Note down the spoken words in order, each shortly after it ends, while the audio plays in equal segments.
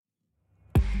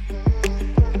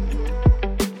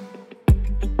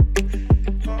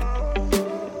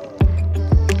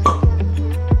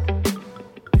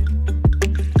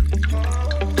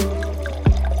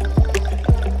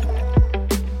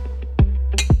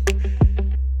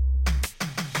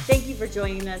for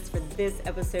joining us for this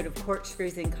episode of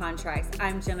Corkscrews and Contracts.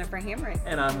 I'm Jennifer Hamrick.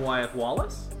 And I'm Wyatt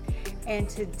Wallace. And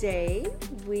today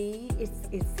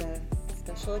it's a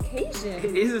special occasion.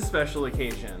 It is a special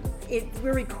occasion.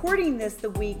 We're recording this the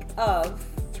week of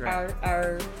right.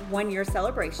 our 1 year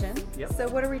celebration. Yep. So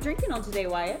what are we drinking on today,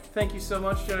 Wyatt? Thank you so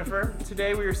much, Jennifer.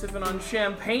 Today we are sipping on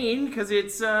champagne because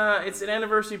it's an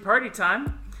anniversary party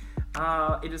time.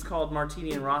 It is called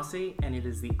Martini and Rossi, and it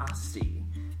is the Asti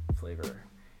flavor.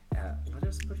 Let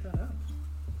us put that up.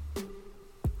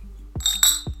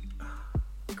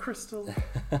 Crystal.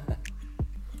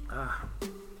 Oh,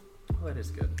 it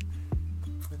is good.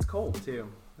 It's cold too.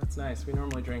 That's nice. We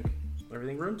normally drink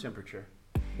everything room temperature.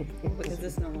 Because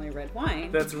it's normally red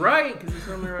wine. That's right, because it's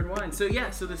normally red wine. So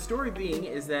the story being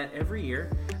is that every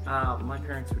year my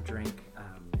parents would drink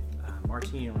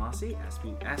Martini and Rossi,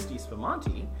 Asti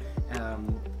Spumante,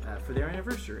 for their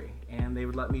anniversary, and they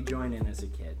would let me join in as a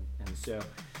kid. And so,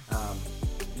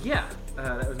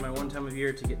 that was my one time of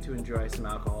year to get to enjoy some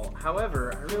alcohol.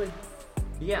 However,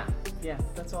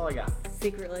 that's all I got.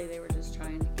 Secretly, they were just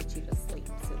trying to get you to sleep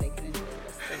so they could enjoy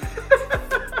this thing.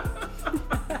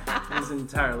 It is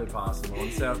entirely possible.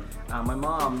 And so my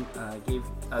mom gave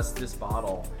us this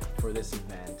bottle for this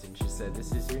event, and she said,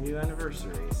 "This is your new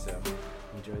anniversary, so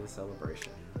enjoy the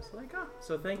celebration." I was like,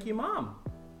 so thank you, Mom.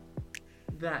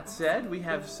 That said, we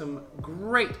have some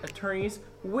great attorneys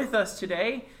with us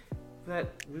today that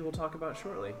we will talk about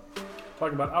shortly.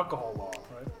 Talking about alcohol law,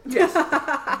 right? Yes.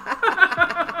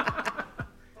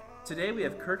 Today we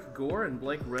have Kirk Gore and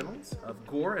Blake Reynolds of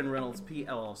Gore & Reynolds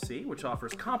PLLC, which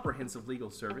offers comprehensive legal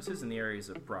services in the areas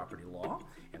of property law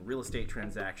and real estate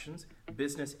transactions,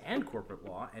 business and corporate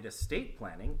law, and estate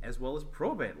planning, as well as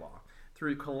probate law.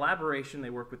 Through collaboration,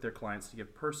 they work with their clients to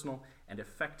give personal and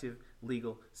effective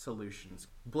legal solutions.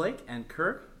 Blake and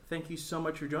Kirk, thank you so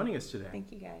much for joining us today.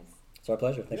 Thank you, guys. It's our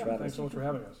pleasure. Thanks for having Thanks us. so much for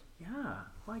having us. Yeah,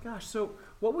 my gosh. So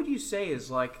what would you say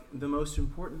is like the most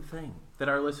important thing that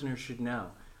our listeners should know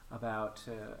about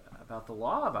the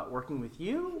law, about working with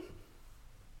you?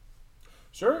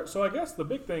 Sure. So I guess the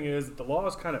big thing is that the law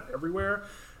is kind of everywhere,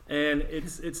 and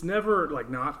it's never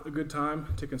not a good time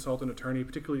to consult an attorney,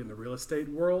 particularly in the real estate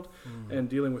world and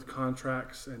dealing with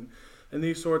contracts and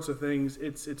these sorts of things.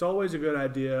 It's always a good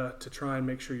idea to try and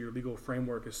make sure your legal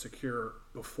framework is secure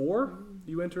before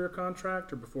you enter a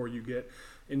contract or before you get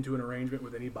into an arrangement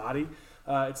with anybody.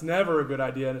 It's never a good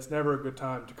idea, and it's never a good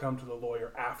time to come to the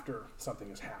lawyer after something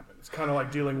has happened. It's kind of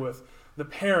like dealing with the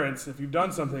parents. If you've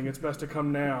done something, it's best to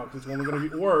come now because it's only going to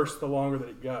get worse the longer that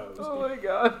it goes. Oh my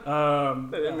God.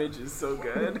 That image is so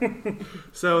good.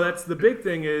 So that's the big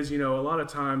thing is, a lot of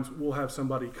times we'll have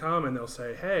somebody come and they'll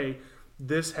say, "Hey,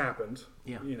 this happened,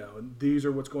 and these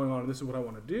are what's going on, and this is what I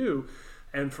want to do."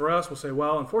 And for us, we'll say,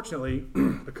 well, unfortunately,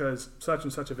 because such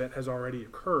and such event has already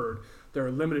occurred, there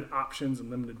are limited options and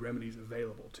limited remedies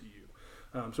available to you.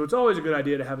 So it's always a good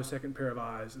idea to have a second pair of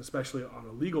eyes, especially on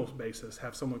a legal basis,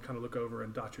 have someone kind of look over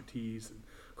and dot your T's and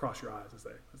cross your I's, as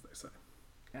they say.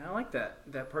 And I like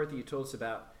that part that you told us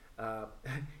about.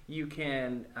 You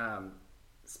can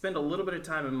spend a little bit of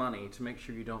time and money to make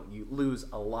sure you lose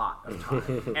a lot of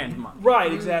time and money.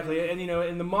 Right, exactly. And,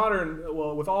 in the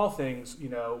with all things,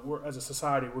 we're, as a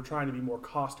society, we're trying to be more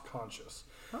cost conscious.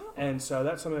 Oh. And so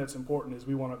that's something that's important is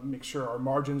we want to make sure our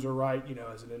margins are right.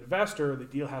 As an investor, the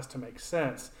deal has to make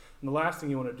sense. And the last thing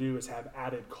you want to do is have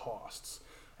added costs.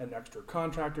 An extra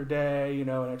contractor day, an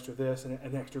extra this, and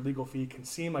an extra legal fee can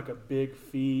seem like a big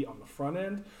fee on the front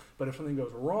end. But if something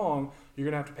goes wrong, you're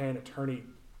going to have to pay an attorney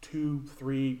 2,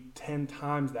 3, 10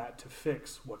 times that to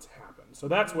fix what's happened. So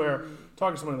that's where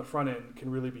talking to someone on the front end can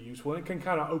really be useful. And it can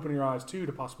kind of open your eyes, too,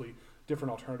 to possibly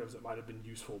different alternatives that might have been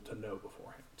useful to know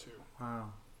beforehand, too.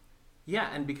 Wow.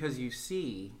 Yeah, and because you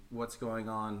see what's going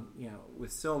on,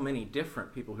 with so many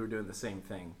different people who are doing the same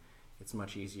thing, it's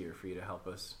much easier for you to help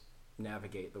us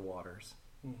navigate the waters.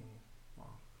 Mm-hmm.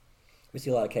 Wow. We see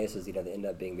a lot of cases, that end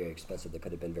up being very expensive that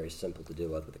could have been very simple to deal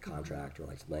with a contract or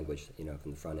some language,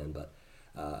 from the front end. But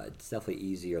it's definitely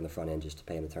easier on the front end just to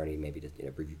pay an attorney maybe to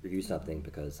review something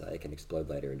because it can explode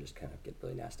later and just kind of get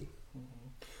really nasty. Mm-hmm.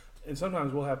 And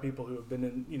sometimes we'll have people who have been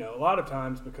in, a lot of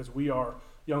times because we are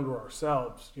younger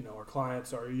ourselves, our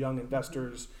clients are young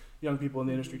investors, young people in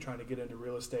the industry trying to get into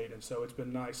real estate. And so it's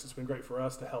been nice. It's been great for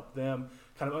us to help them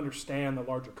kind of understand the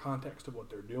larger context of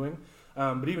what they're doing.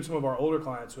 But even some of our older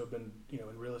clients who have been,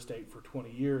 in real estate for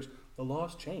 20 years, the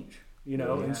laws change.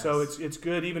 And so it's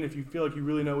good even if you feel like you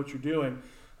really know what you're doing.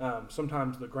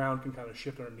 Sometimes the ground can kind of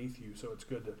shift underneath you, so it's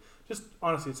good to just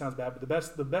honestly. It sounds bad, but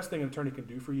the best thing an attorney can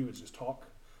do for you is just talk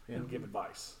and give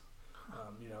advice.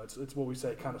 It's what we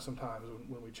say kind of sometimes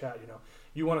when we chat.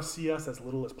 You want to see us as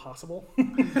little as possible.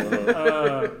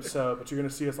 But you're going to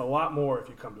see us a lot more if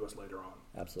you come to us later on.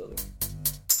 Absolutely.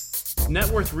 Net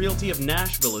Worth Realty of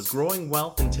Nashville is growing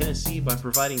wealth in Tennessee by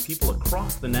providing people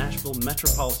across the Nashville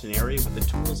metropolitan area with the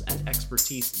tools and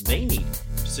expertise they need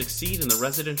to succeed in the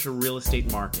residential real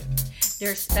estate market.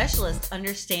 Their specialists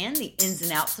understand the ins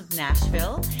and outs of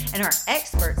Nashville and are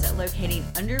experts at locating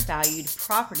undervalued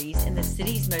properties in the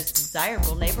city's most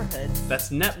desirable neighborhoods.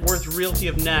 That's Net Worth Realty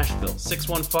of Nashville,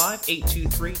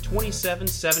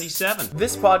 615-823-2777.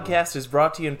 This podcast is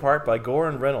brought to you in part by Gore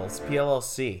 & Reynolds,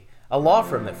 PLLC, a law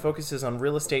firm that focuses on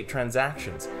real estate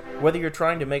transactions. Whether you're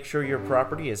trying to make sure your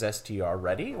property is STR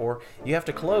ready or you have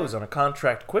to close on a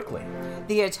contract quickly.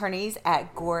 The attorneys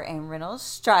at Gore & Reynolds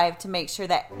strive to make sure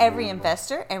that every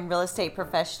investor and real estate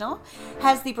professional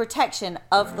has the protection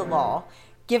of the law.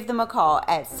 Give them a call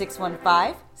at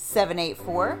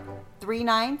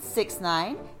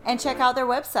 615-784-3969 and check out their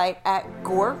website at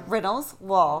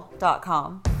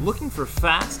GoreReynoldsLaw.com. Looking for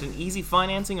fast and easy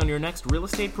financing on your next real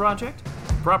estate project?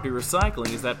 Property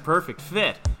Recycling is that perfect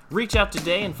fit. Reach out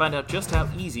today and find out just how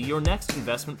easy your next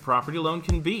investment property loan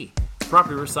can be.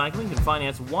 Property Recycling can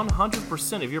finance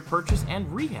 100% of your purchase and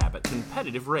rehab at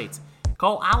competitive rates.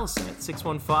 Call Allison at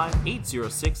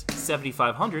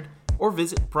 615-806-7500 or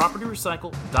visit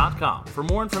PropertyRecycle.com for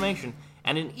more information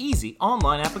and an easy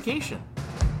online application.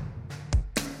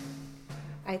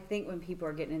 I think when people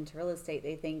are getting into real estate,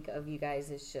 they think of you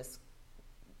guys as just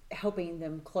helping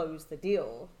them close the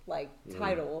deal, like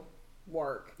title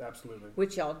work. Absolutely.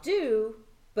 Which y'all do,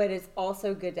 but it's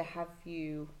also good to have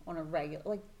you on a regular,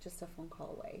 like just a phone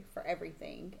call away for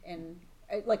everything and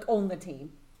like on the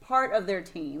team, part of their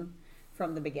team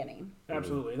from the beginning.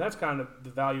 Absolutely. And that's kind of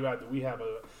the value add that we have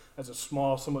as a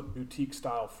small, somewhat boutique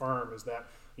style firm is that,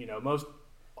 most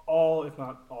all, if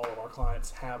not all of our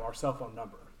clients have our cell phone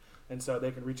number. And so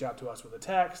they can reach out to us with a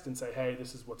text and say, hey,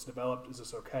 this is what's developed. Is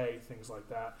this okay? Things like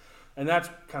that. And that's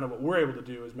kind of what we're able to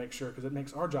do is make sure, because it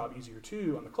makes our job easier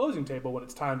too on the closing table when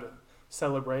it's time to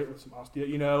celebrate with some hostia.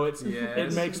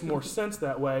 It makes more sense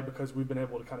that way because we've been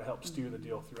able to kind of help steer the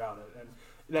deal throughout it. And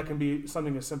that can be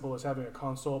something as simple as having a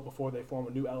consult before they form a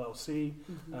new LLC,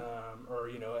 or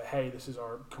hey, this is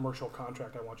our commercial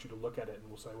contract. I want you to look at it, and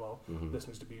we'll say, well, this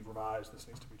needs to be revised, this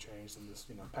needs to be changed, and this,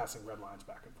 passing red lines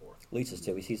back and forth. Leases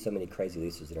too. We see so many crazy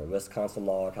leases that are in Wisconsin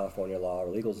law, California law, or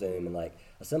LegalZoom, and like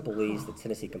a simple lease that's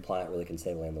Tennessee compliant really can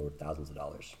save a landlord thousands of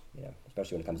dollars.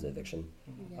 Especially when it comes to eviction.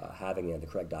 Having the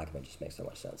correct document just makes so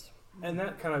much sense. And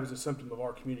that kind of is a symptom of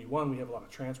our community. One, we have a lot of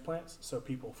transplants, so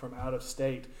people from out of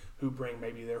state who bring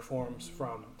maybe their forms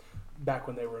from back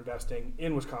when they were investing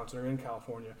in Wisconsin or in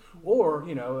California. Or,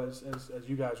 as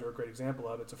you guys are a great example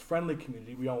of, it's a friendly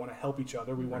community. We all want to help each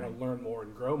other. We want to learn more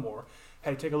and grow more.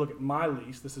 Hey, take a look at my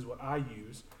lease. This is what I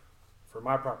use for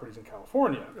my properties in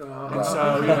California. And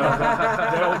so,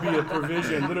 there will be a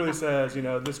provision literally says,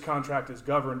 this contract is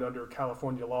governed under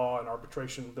California law and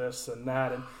arbitration this and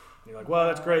that. And you're like, well,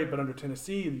 that's great, but under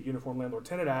Tennessee, the Uniform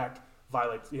Landlord-Tenant Act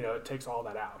violates, it takes all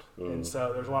that out. And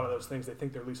so there's a lot of those things. They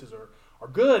think their leases are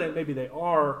good, and maybe they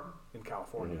are in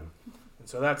California. And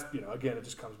so that's, again, it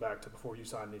just comes back to before you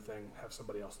sign anything, have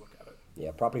somebody else look at it. Yeah,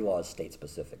 property law is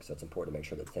state-specific, so it's important to make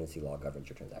sure that Tennessee law governs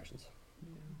your transactions.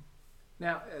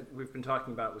 Now, we've been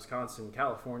talking about Wisconsin,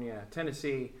 California,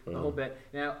 Tennessee, the whole bit.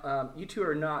 Now, you two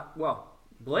are not, well,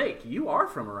 Blake, you are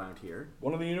from around here.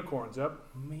 One of the unicorns, yep.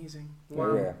 Amazing.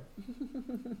 Wow. Yeah.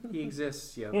 He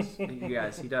exists, Yokes. You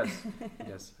guys, he does.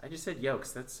 I just said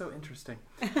Yokes. That's so interesting.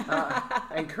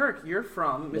 And Kirk, you're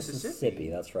from Mississippi.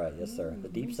 That's right. Yes, sir. The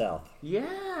Deep South.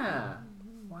 Yeah.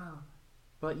 Wow.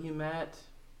 But you met...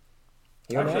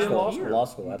 Here in Actually, Nashville. Law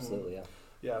school, absolutely, yeah.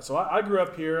 Yeah, so I grew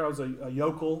up here. I was a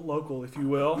local, if you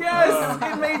will. Yes,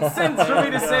 it made sense for me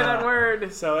to say that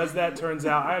word. So as that turns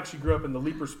out, I actually grew up in the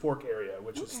Leapers Fork area,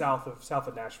 which is south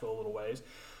of Nashville a little ways.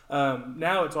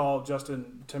 Now it's all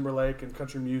Justin Timberlake and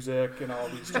country music and all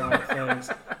these kind of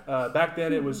things. Back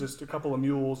then it was just a couple of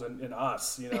mules and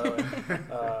us, and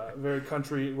very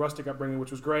country, rustic upbringing,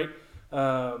 which was great.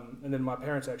 And then my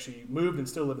parents actually moved and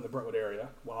still live in the Brentwood area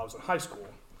while I was in high school.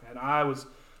 And I was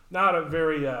not a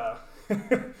very...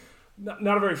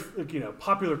 not a very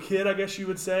popular kid, I guess you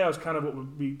would say. I was kind of what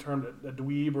would be termed a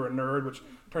dweeb or a nerd, which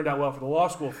turned out well for the law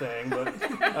school thing. But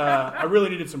I really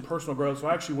needed some personal growth, so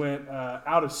I actually went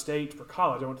out of state for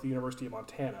college. I went to the University of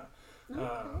Montana,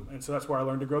 and so that's where I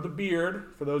learned to grow the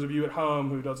beard. For those of you at home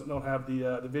who don't have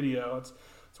the video, it's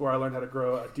where I learned how to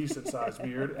grow a decent sized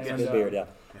beard. And, good beard, yeah.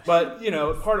 But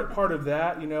part of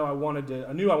that, I knew I wanted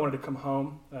to come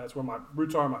home. That's where my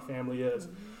roots are, my family is.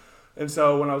 And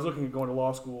so when I was looking at going to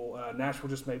law school, Nashville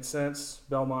just made sense.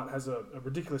 Belmont has a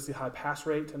ridiculously high pass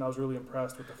rate, and I was really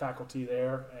impressed with the faculty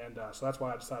there. And so that's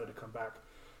why I decided to come back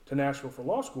to Nashville for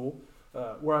law school,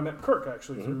 where I met Kirk,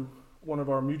 actually, through one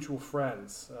of our mutual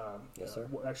friends. Yes, sir.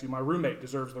 Actually, my roommate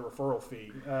deserves the referral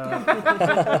fee.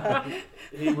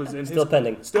 He was in Still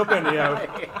pending. Still pending, yeah.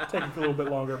 Taking a little bit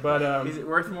longer. But Is it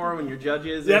worth more when you're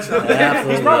judges? yes,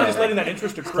 Absolutely. he's probably just letting that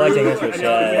interest accrue. Collecting interest, And,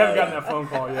 yeah, we yeah, haven't yeah. gotten that phone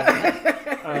call yet.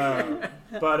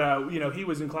 But he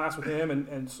was in class with him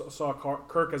and saw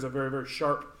Kirk as a very, very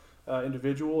sharp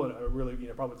individual and a really,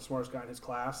 probably the smartest guy in his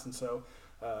class. And so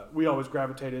we always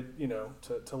gravitated,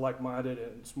 to like-minded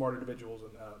and smart individuals.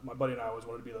 And my buddy and I always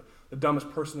wanted to be the dumbest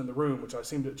person in the room, which I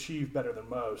seemed to achieve better than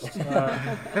most.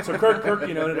 So Kirk,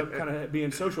 ended up kind of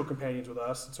being social companions with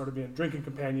us and sort of being drinking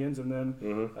companions. And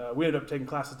then we ended up taking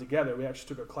classes together. We actually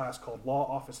took a class called Law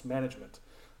Office Management.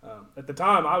 At the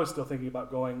time, I was still thinking about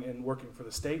going and working for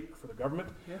the state, for the government.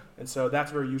 Yeah. And so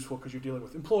that's very useful because you're dealing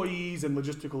with employees and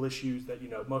logistical issues that,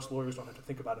 most lawyers don't have to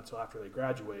think about until after they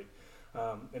graduate.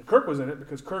 And Kirk was in it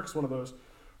because Kirk's one of those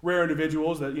rare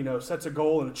individuals that, sets a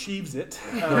goal and achieves it. So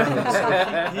he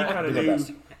kind of knew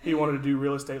he wanted to do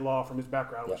real estate law from his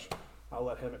background, which I'll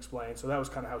let him explain. So that was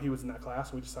kind of how he was in that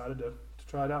class. We decided to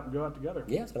try it out and go out together.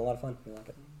 Yeah, it's been a lot of fun. We like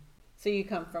it. So you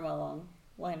come from a long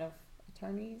line of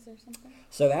attorneys or something?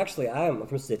 So actually, I'm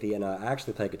from Mississippi, and I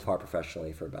actually played guitar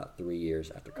professionally for about 3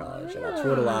 years after college. And I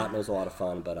toured a lot, and it was a lot of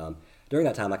fun. But during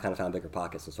that time, I kind of found bigger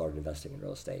pockets and started investing in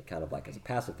real estate, kind of like as a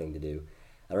passive thing to do.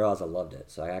 I realized I loved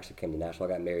it. So I actually came to Nashville.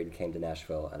 I got married and came to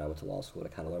Nashville, and I went to law school to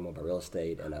kind of learn more about real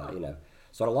estate and,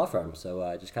 started a law firm. So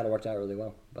it just kind of worked out really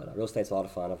well. But real estate's a lot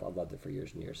of fun. I've loved it for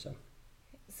years and years.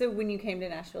 So when you came to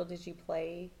Nashville, did you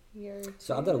play here?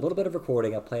 So I've done a little bit of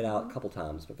recording. I've played out a couple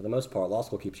times, but for the most part, law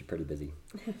school keeps you pretty busy.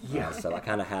 So I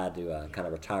kind of had to kind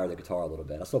of retire the guitar a little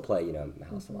bit. I still play, in my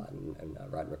house a lot and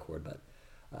write and record, but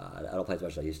I don't play as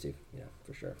much as I used to,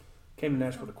 for sure. Came to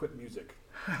Nashville to quit music.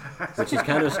 Which is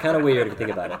kind of weird if you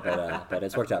think about it, but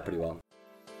it's worked out pretty well.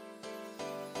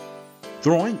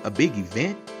 Throwing a big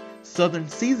event? Southern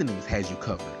Seasonings has you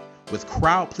covered. With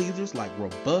crowd pleasers like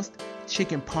robust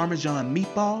chicken parmesan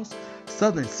meatballs,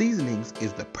 Southern Seasonings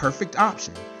is the perfect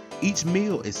option. Each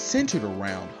meal is centered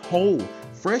around whole,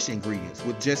 fresh ingredients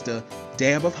with just a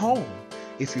dab of home.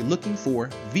 If you're looking for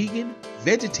vegan,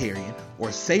 vegetarian,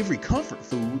 or savory comfort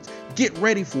foods, get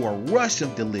ready for a rush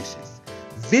of delicious.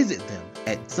 Visit them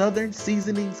at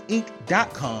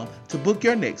southernseasoningsinc.com to book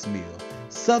your next meal.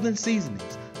 Southern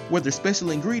Seasonings, where their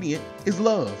special ingredient is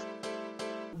love.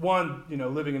 One,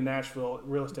 living in Nashville,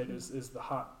 real estate is the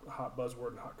hot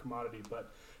buzzword and hot commodity,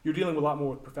 but you're dealing with a lot more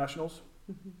with professionals,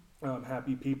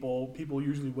 happy people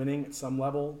usually winning at some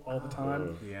level all the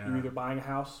time. Yeah. You're either buying a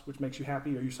house, which makes you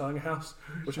happy, or you're selling a house,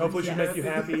 which hopefully should make you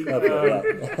happy.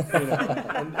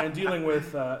 And dealing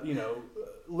with,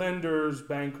 lenders,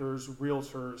 bankers,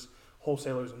 realtors,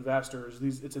 wholesalers, investors.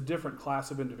 It's a different class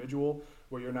of individual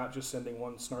where you're not just sending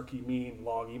one snarky, mean,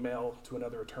 long email to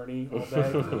another attorney all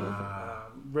day.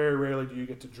 Very rarely do you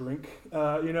get to drink,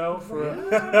 for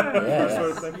that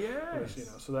sort of thing. Yes. Which,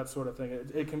 so that sort of thing.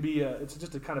 It can be it's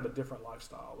just a kind of a different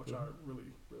lifestyle, which I really,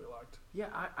 really liked. Yeah,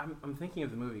 I'm thinking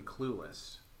of the movie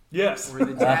Clueless. Yes. Where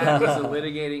the dad was a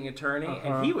litigating attorney,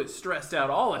 and he was stressed out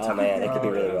all the time. Oh man, it could be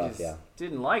really He rough. just Yeah.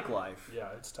 didn't like life. Yeah,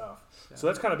 it's tough. So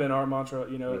that's kind of been our mantra.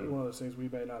 One of those things, we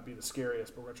may not be the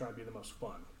scariest, but we're going to try and be the most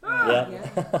fun.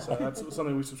 So that's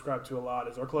something we subscribe to a lot.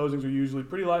 Is our closings are usually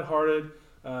pretty lighthearted.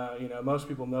 Most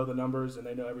people know the numbers and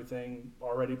they know everything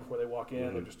already before they walk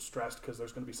in. They're just stressed because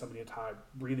there's going to be somebody inside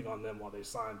breathing on them while they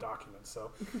sign documents.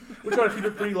 So we try to keep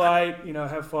it pretty light,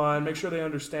 have fun, make sure they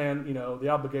understand, the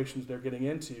obligations they're getting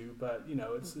into. But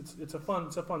it's a fun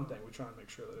thing. We try and make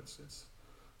sure that it's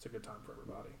a good time for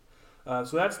everybody.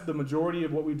 So that's the majority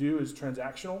of what we do is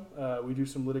transactional. We do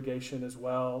some litigation as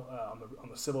well on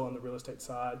the civil and the real estate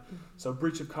side. So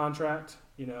breach of contract,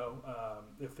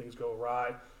 if things go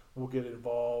awry, we'll get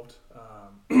involved.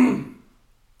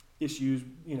 Issues,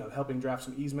 helping draft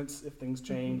some easements if things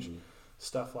change,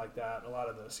 stuff like that. A lot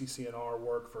of the CC&R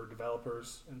work for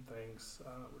developers and things,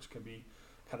 which can be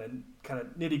kind of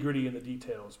nitty gritty in the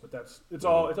details. But it's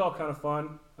all kind of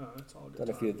fun. It's all a good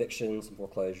Done a few evictions and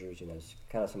foreclosures. It's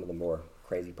kind of some of the more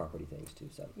crazy property things too.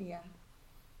 So Yeah.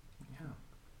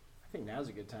 I think now's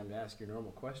a good time to ask your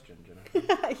normal question, Jenna.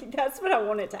 That's what I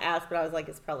wanted to ask, but I was like,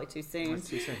 it's probably too soon. It's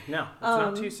too soon. No, it's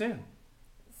not too soon.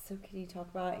 So can you talk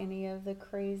about any of the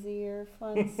crazier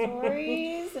fun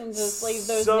stories and just leave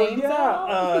those so names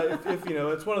out? if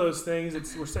it's one of those things.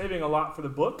 We're saving a lot for the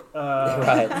book.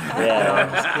 right, No, yeah. I'm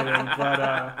just kidding.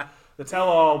 But the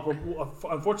tell-all,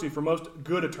 unfortunately for most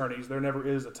good attorneys, there never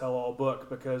is a tell-all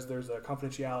book because there's a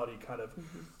confidentiality kind of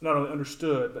not only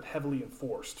understood but heavily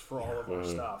enforced for all of our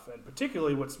stuff. And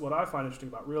particularly what I find interesting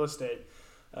about real estate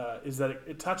is that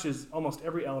it touches almost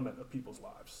every element of people's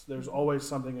lives. There's always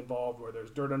something involved where there's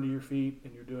dirt under your feet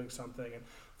and you're doing something. And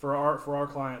for our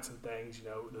clients and things,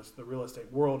 the real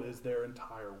estate world is their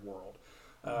entire world.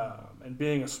 And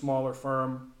being a smaller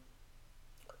firm,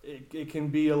 it can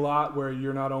be a lot where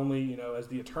you're not only, as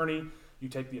the attorney, you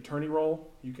take the attorney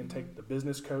role, you can take the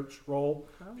business coach role.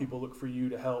 People look for you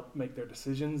to help make their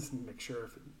decisions and make sure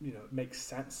if it makes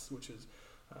sense, which is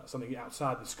something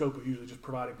outside the scope of usually just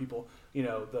providing people,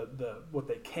 the what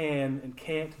they can and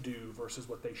can't do versus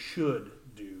what they should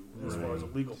do as far as a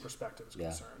legal perspective is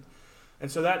concerned. And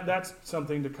so that's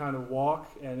something to kind of walk,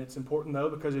 and it's important though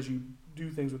because as you do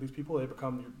things with these people, they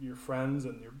become your friends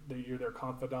and you're their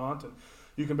confidant, and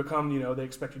you can become, they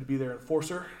expect you to be their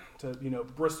enforcer, to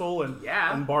bristle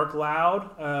and bark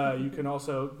loud. You can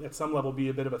also at some level be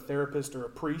a bit of a therapist or a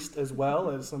priest as well,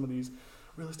 as some of these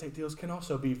real estate deals can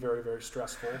also be very, very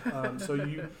stressful.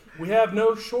 We have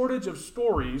no shortage of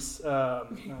stories,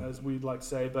 as we'd like to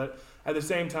say, but at the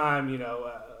same time,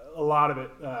 a lot of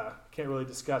it can't really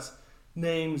discuss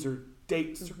names or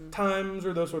dates or times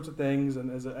or those sorts of things. And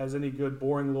as any good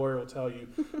boring lawyer will tell you,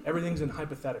 everything's in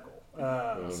hypothetical.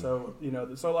 So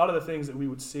a lot of the things that we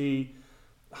would see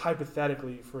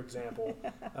hypothetically, for example,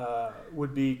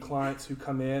 would be clients who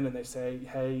come in and they say,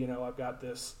 hey, I've got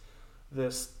this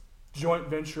joint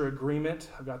venture agreement.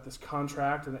 I've got this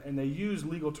contract, and they use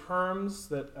legal terms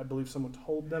that I believe someone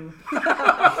told them. They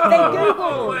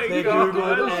Googled. They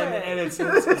Googled, and it's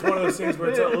one of those things where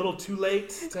it's a little too late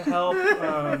to help.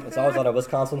 It's always on a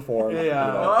Wisconsin form.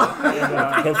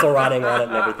 Yeah. Pencil writing on it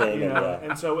and everything.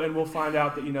 And we'll find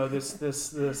out that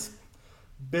this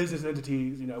business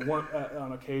entity, one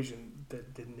on occasion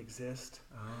that didn't exist.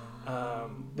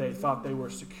 They thought they were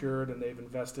secured, and they've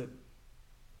invested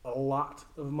a lot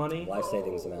of money, life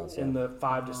savings amounts, in the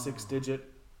 5 to 6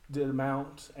 digit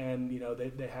amount, and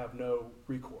they have no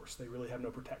recourse. They really have no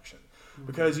protection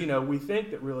because we think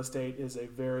that real estate is a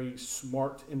very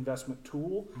smart investment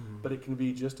tool, but it can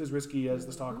be just as risky as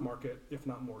the stock market, if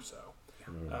not more so.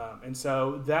 And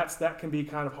so that can be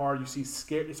kind of hard. You see,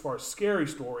 as far as scary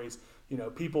stories,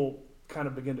 people kind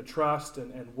of begin to trust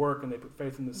and work, and they put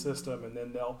faith in the system, and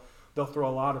then they'll throw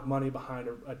a lot of money behind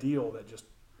a deal that just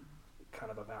kind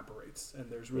of evaporates,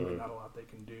 and there's really not a lot they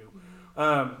can do.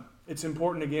 It's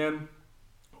important, again,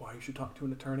 why you should talk to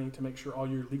an attorney to make sure all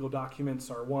your legal documents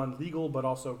are, one, legal, but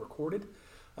also recorded.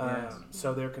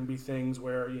 So there can be things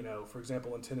where, for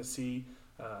example, in Tennessee,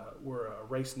 we're a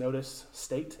race notice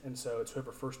state, and so it's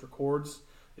whoever first records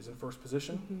is in first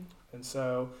position. And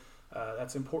so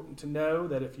that's important to know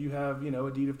that if you have,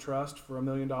 a deed of trust for $1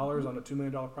 million on a $2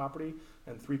 million property,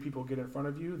 and 3 people get in front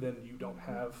of you, then you don't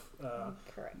have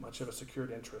much of a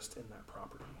secured interest in that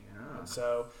property. And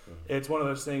so it's one of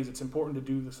those things. It's important to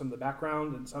do some of the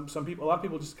background, and a lot of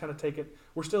people just kind of take it.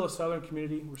 We're still a southern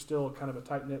community. We're still kind of a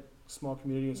tight-knit, small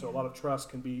community, and so a lot of trust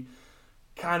can be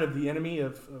kind of the enemy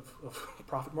of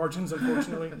profit margins,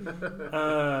 unfortunately.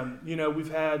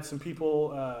 We've had some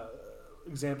people,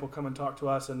 example, come and talk to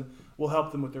us, and we'll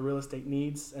help them with their real estate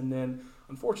needs. And then,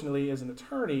 unfortunately, as an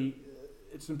attorney,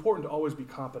 it's important to always be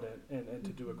competent and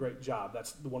to do a great job.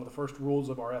 That's one of the first rules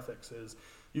of our ethics is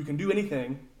you can do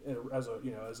anything as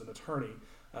an attorney,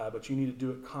 but you need to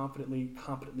do it competently,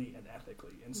 and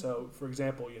ethically. And so, for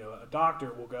example, a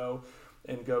doctor will go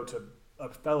to a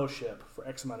fellowship for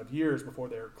X amount of years before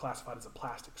they're classified as a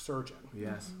plastic surgeon.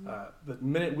 Yes. The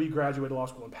minute we graduated law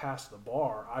school and passed the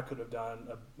bar, I could have done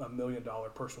a $1 million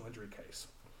personal injury case.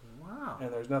 Wow.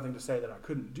 And there's nothing to say that I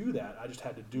couldn't do that. I just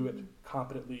had to do it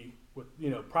competently with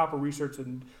proper research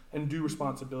and due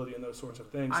responsibility and those sorts of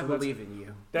things. I believe in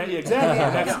you.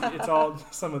 Exactly. It's all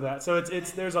some of that. So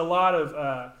it's there's a lot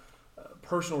of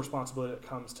personal responsibility that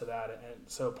comes to that. And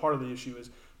so part of the issue is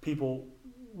people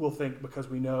will think because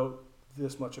we know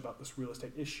this much about this real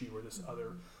estate issue or this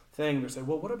other thing, they say,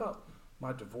 well, what about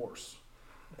my divorce?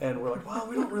 And we're like, well,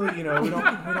 we don't really, we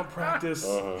don't practice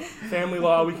family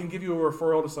law. We can give you a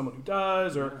referral to someone who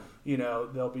does, or,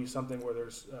 there'll be something where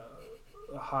there's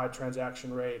a high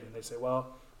transaction rate, and they say,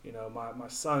 well, my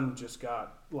son just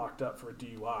got locked up for a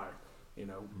DUI.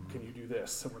 Can you do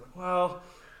this? And we're like, well,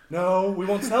 no, we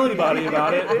won't tell anybody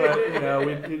about it.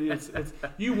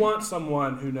 But you want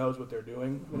someone who knows what they're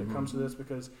doing when it comes to this,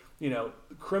 because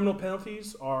criminal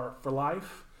penalties are for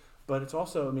life. But it's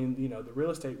also, the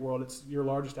real estate world, it's your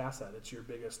largest asset. It's the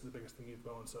biggest thing you've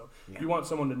owned. So you want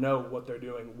someone to know what they're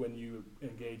doing when you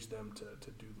engage them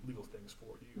to do legal things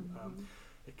for you.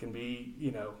 It can be,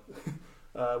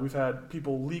 we've had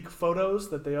people leak photos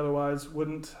that they otherwise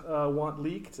wouldn't want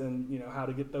leaked, and how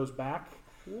to get those back.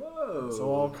 Whoa. So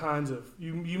all kinds of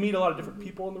you meet a lot of different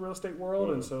people in the real estate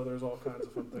world, and so there's all kinds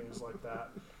of fun things like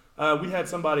that. We had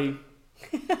somebody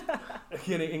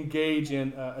engage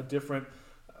in a different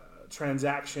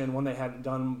transaction, one they hadn't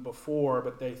done before,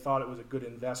 but they thought it was a good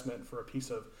investment for a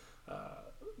piece of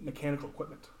mechanical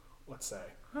equipment, let's say.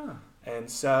 Huh. And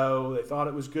so they thought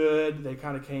it was good. They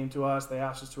kind of came to us. They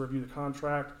asked us to review the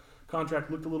contract. Contract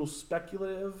looked a little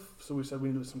speculative, so we said we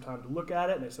needed some time to look at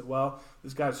it. And they said, well,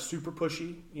 this guy's super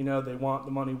pushy. They want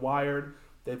the money wired.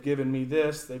 They've given me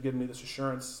this. They've given me this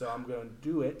assurance, so I'm going to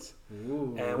do it.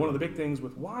 Ooh. And one of the big things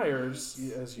with wires,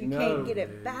 as you know, can't get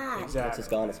it back. Exactly. Once it's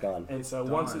gone, it's gone. And so It's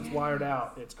once gone. it's wired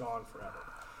out, it's gone forever.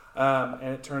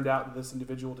 And it turned out that this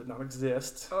individual did not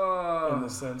exist in the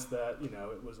sense that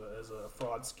it was a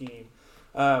fraud scheme.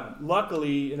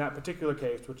 Luckily, in that particular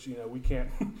case, which we can't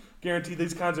guarantee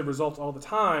these kinds of results all the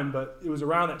time, but it was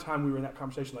around that time we were in that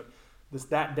conversation, like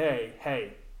that day.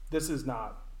 Hey, this is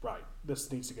not right.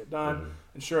 This needs to get done. Mm-hmm.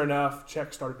 And sure enough,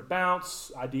 checks started to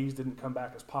bounce. IDs didn't come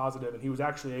back as positive, and he was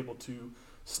actually able to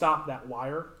stop that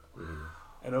wire. Mm-hmm.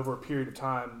 And over a period of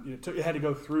time, it had to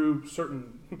go through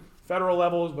certain federal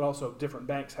levels, but also different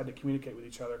banks had to communicate with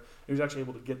each other. He was actually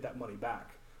able to get that money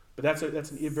back. But that's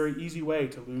a very easy way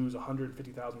to lose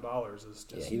 $150,000. Is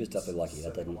just He was definitely lucky. That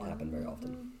setting doesn't wire. happen very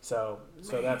often. So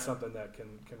that's something that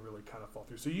can really kind of fall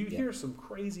through. So you hear some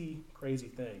crazy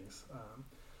things.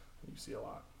 You see a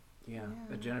lot. Yeah.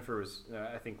 Jennifer was,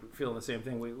 I think, feeling the same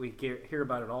thing. We hear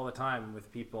about it all the time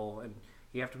with people, and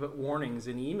you have to put warnings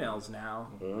in emails now.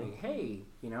 Mm-hmm. Like, hey,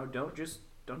 don't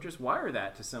just wire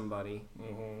that to somebody.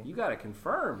 Mm-hmm. You got to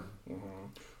confirm.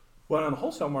 Well, on the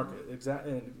wholesale market,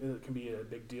 and it can be a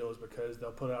big deal, is because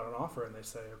they'll put out an offer and they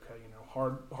say, okay,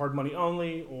 hard money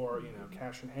only, or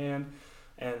cash in hand,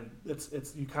 and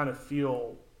it's you kind of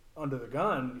feel under the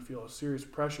gun. You feel a serious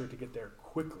pressure to get there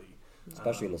quickly.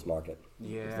 Especially in this market.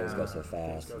 Yeah. Things go so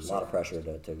fast. go A so lot of pressure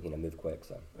to move quick.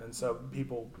 So. And so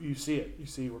you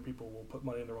see where people will put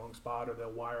money in the wrong spot, or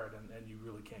they'll wire it and you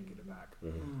really can't get it back.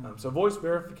 Mm-hmm. So voice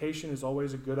verification is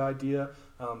always a good idea.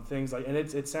 Things like, and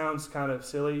it sounds kind of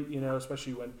silly,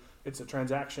 especially when it's a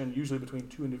transaction usually between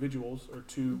two individuals or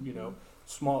two,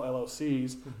 small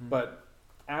LLCs, but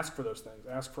ask for those things.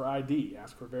 Ask for ID,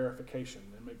 ask for verification,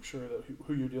 and make sure that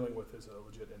who you're dealing with is a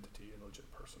legit entity and a legit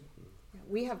person.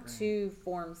 We have two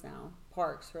forms now,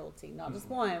 Parks Realty, not just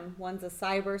one. One's a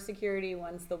cyber security,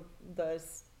 one's the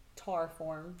TAR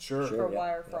form Sure. for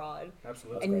wire fraud.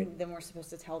 Absolutely. And great. then we're supposed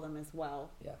to tell them as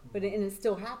well. Yeah. But it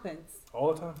still happens.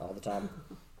 All the time. All the time.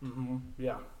 Mm-hmm.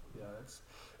 Yeah.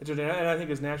 And I think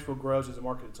as Nashville grows as a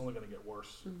market, it's only going to get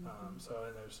worse.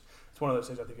 It's one of those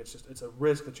things. I think it's a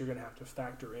risk that you're going to have to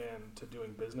factor in to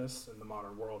doing business in the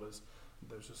modern world. Is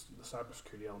there's just the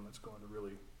cybersecurity element's going to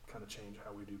really kind of change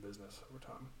how we do business over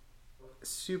time.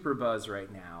 Super buzz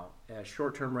right now.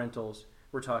 Short-term rentals.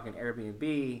 We're talking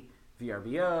Airbnb,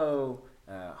 VRBO,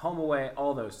 HomeAway,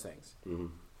 all those things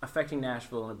affecting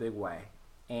Nashville in a big way,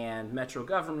 and metro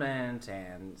government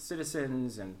and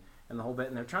citizens and the whole bit.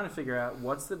 And they're trying to figure out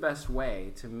what's the best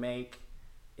way to make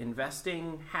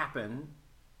investing happen,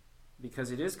 because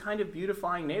it is kind of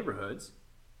beautifying neighborhoods,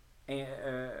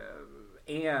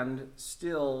 and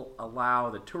still allow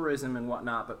the tourism and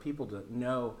whatnot, but people to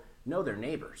know their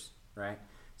neighbors, right?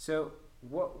 So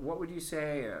what would you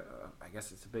say? I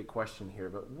guess it's a big question here,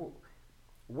 but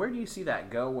where do you see that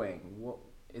going?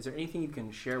 Is there anything you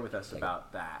can share with us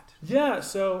about that? Yeah,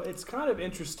 so it's kind of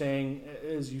interesting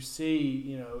as you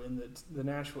see, in the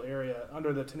Nashville area,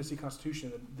 under the Tennessee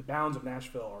Constitution, the bounds of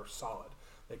Nashville are solid.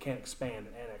 They can't expand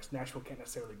and annex. Nashville can't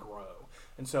necessarily grow.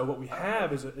 And so what we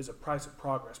have is a price of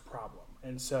progress problem.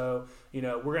 And so,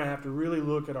 we're going to have to really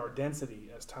look at our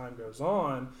density as time goes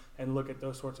on and look at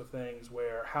those sorts of things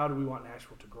where how do we want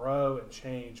Nashville to grow and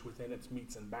change within its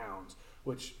metes and bounds,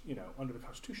 which, under the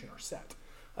Constitution are set.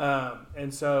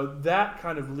 And so that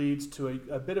kind of leads to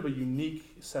a bit of a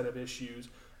unique set of issues.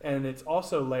 And it's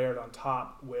also layered on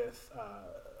top with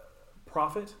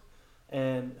profit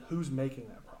and who's making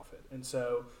that profit. And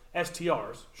so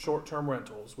STRs, short-term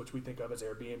rentals, which we think of as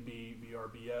Airbnb,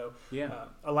 VRBO,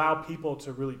 allow people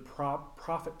to really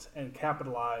profit and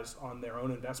capitalize on their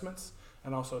own investments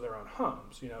and also their own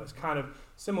homes. It's kind of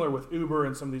similar with Uber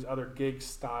and some of these other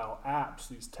gig-style apps.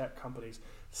 These tech companies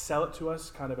sell it to us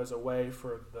kind of as a way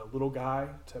for the little guy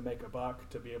to make a buck,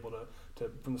 to be able to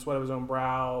from the sweat of his own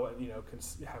brow, and can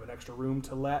have an extra room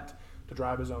to let, to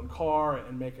drive his own car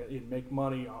and make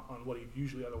money on what he'd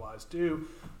usually otherwise do.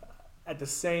 At the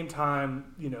same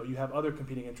time, you have other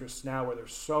competing interests now where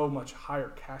there's so much higher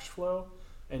cash flow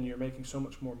and you're making so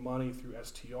much more money through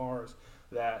STRs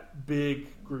that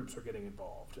big groups are getting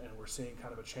involved, and we're seeing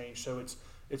kind of a change. So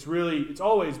it's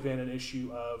always been an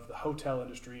issue of the hotel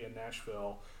industry in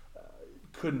Nashville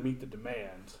couldn't meet the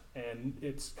demand, and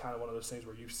it's kind of one of those things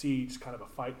where you see just kind of a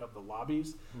fight of the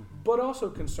lobbies, but also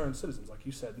concerned citizens, like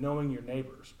you said, knowing your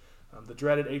neighbors. The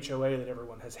dreaded HOA that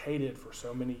everyone has hated for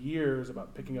so many years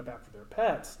about picking up after their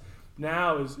pets,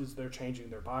 now is they're changing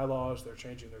their bylaws, they're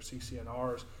changing their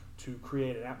CCNRs to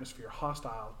create an atmosphere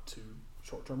hostile to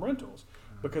short-term rentals,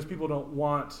 because people don't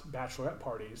want bachelorette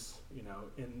parties,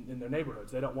 in their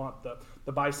neighborhoods. They don't want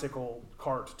the bicycle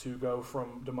cart to go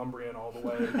from Demonbreun all the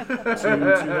way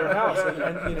to their house, and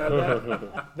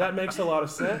that makes a lot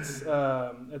of sense.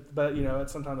 But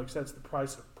it's sometimes, like you said, it's the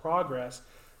price of progress.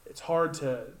 It's hard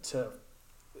to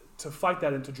fight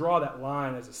that and to draw that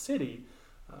line as a city.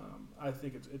 I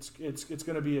think it's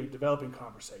going to be a developing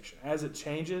conversation. As it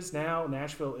changes now,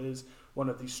 Nashville is one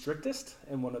of the strictest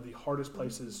and one of the hardest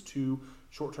places to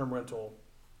short-term rental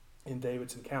in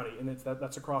Davidson County, and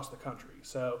that's across the country.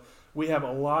 So we have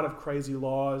a lot of crazy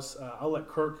laws. I'll let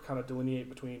Kirk kind of delineate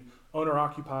between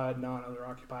owner-occupied,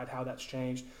 non-owner-occupied, how that's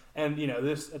changed. And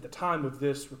this at the time of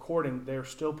this recording, they're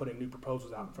still putting new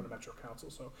proposals out in front of Metro Council.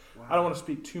 So I don't want to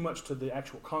speak too much to the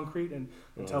actual concrete and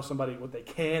tell somebody what they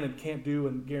can and can't do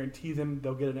and guarantee them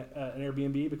they'll get an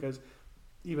Airbnb, because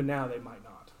even now they might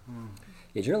not.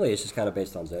 Yeah, generally it's just kind of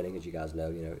based on zoning, as you guys know.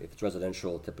 If it's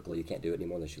residential, typically you can't do it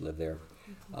anymore unless you live there.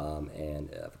 And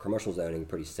for commercial zoning,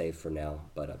 pretty safe for now.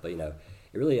 But it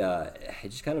really it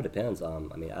just kind of depends.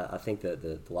 I think that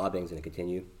the lobbying is going to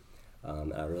continue.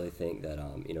 And I really think that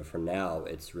for now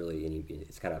it's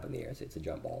kind of up in the air. It's a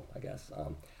jump ball, I guess.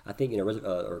 I think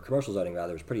or commercial zoning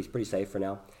rather is pretty safe for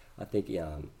now. I think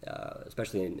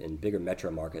especially in bigger metro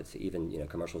markets, even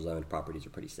commercial zoned properties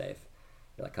are pretty safe.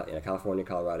 Like California,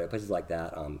 Colorado, places like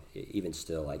that. Even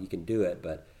still, like you can do it,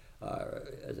 but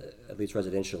at least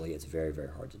residentially, it's very, very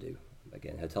hard to do.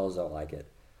 Again, hotels don't like it,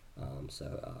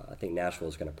 so I think Nashville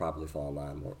is going to probably fall in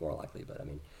line more likely. But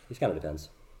it just kind of depends.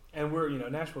 And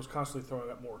Nashville's constantly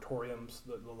throwing up moratoriums.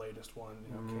 The latest one,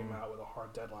 came out with a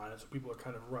hard deadline, and so people are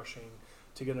kind of rushing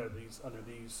to get under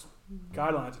these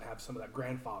guidelines and have some of that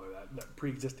grandfather, that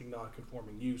pre-existing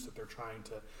non-conforming use that they're trying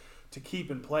to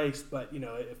keep in place. But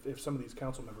if some of these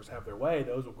council members have their way,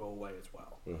 those will go away as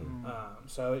well.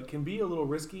 So it can be a little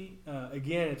risky.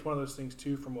 Again, it's one of those things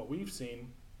too, from what we've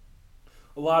seen,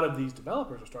 a lot of these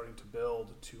developers are starting to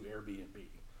build to Airbnb.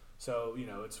 So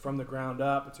it's from the ground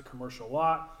up. It's a commercial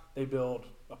lot. They build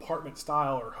apartment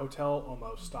style or hotel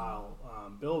almost style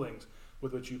buildings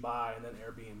with which you buy, and then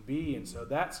Airbnb. And so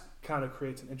that's kind of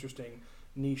creates an interesting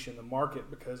niche in the market,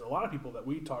 because a lot of people that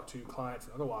we talk to, clients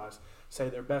and otherwise, say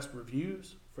their best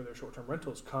reviews for their short-term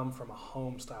rentals come from a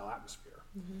home style atmosphere.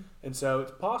 And so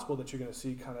it's possible that you're going to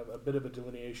see kind of a bit of a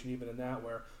delineation even in that,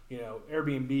 where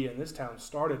Airbnb in this town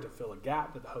started to fill a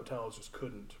gap that the hotels just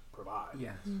couldn't provide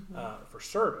for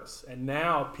service. And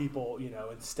now people,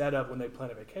 instead of when they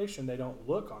plan a vacation, they don't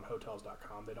look on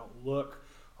hotels.com, they don't look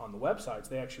on the websites,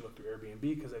 they actually look through Airbnb,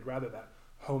 because they'd rather that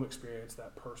home experience,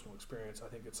 that personal experience. I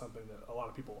think it's something that a lot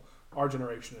of people, our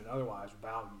generation and otherwise,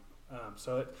 value.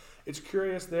 So it's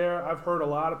curious there. I've heard a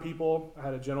lot of people. I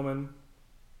had a gentleman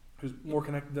who's more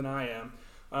connected than I am,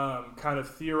 kind of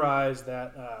theorize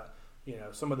that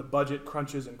some of the budget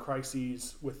crunches and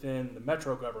crises within the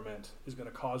metro government is going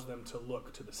to cause them to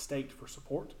look to the state for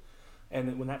support.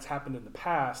 And when that's happened in the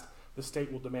past, the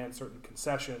state will demand certain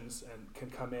concessions and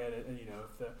can come in and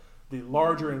if the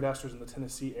larger investors in the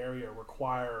Tennessee area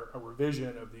require a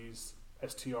revision of these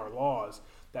STR laws,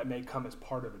 that may come as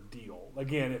part of a deal.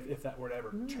 Again, if that were to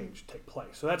ever take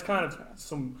place. So that's kind of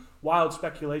some wild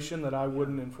speculation that I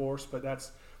wouldn't enforce, but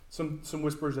that's some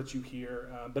whispers that you hear.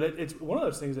 But it's one of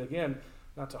those things that, again,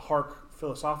 not to hark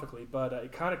philosophically, but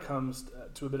it kind of comes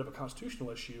to a bit of a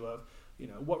constitutional issue of,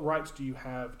 what rights do you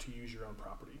have to use your own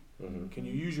property? Can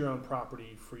you use your own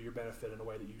property for your benefit in a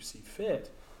way that you see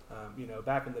fit?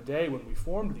 Back in the day when we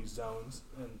formed these zones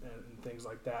and things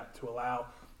like that to allow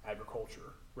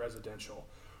agriculture, residential,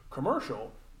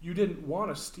 commercial, you didn't want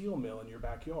a steel mill in your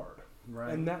backyard.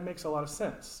 Right. And that makes a lot of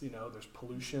sense. There's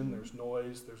pollution, there's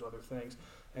noise, there's other things.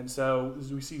 And so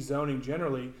as we see zoning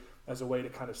generally as a way to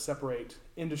kind of separate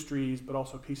industries, but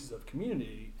also pieces of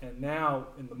community. And now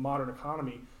in the modern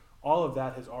economy, all of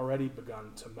that has already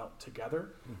begun to melt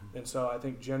together. And so I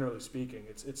think generally speaking,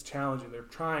 it's challenging. They're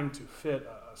trying to fit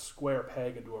a square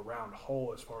peg into a round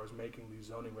hole as far as making these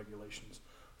zoning regulations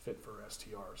fit for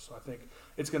STRs. So I think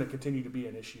it's going to continue to be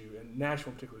an issue, and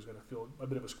Nashville in particular is going to feel a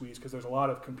bit of a squeeze because there's a lot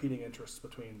of competing interests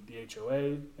between the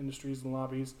HOA industries and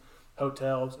lobbies,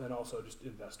 hotels, and also just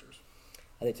investors.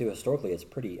 I think too historically it's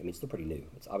pretty. I mean, it's still pretty new.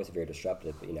 It's obviously very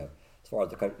disruptive, but as far as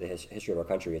the history of our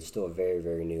country, it's still very,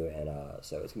 very new, and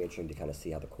so it's gonna be interesting to kind of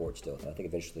see how the courts do it. I think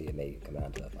eventually it may come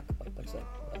down to like I said,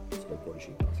 Supreme Court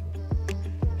issue possibly.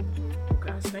 Well,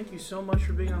 guys, thank you so much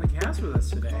for being on the cast with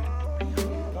us today.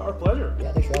 Our pleasure.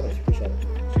 Yeah, thanks for having us. Appreciate it.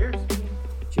 Cheers.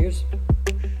 Cheers.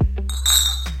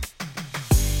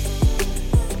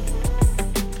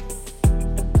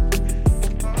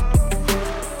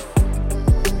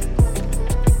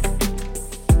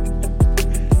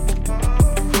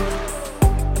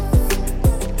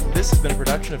 This has been a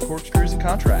production of Corkscrews and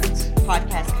Contracts.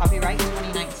 Podcast copyright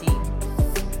 2019.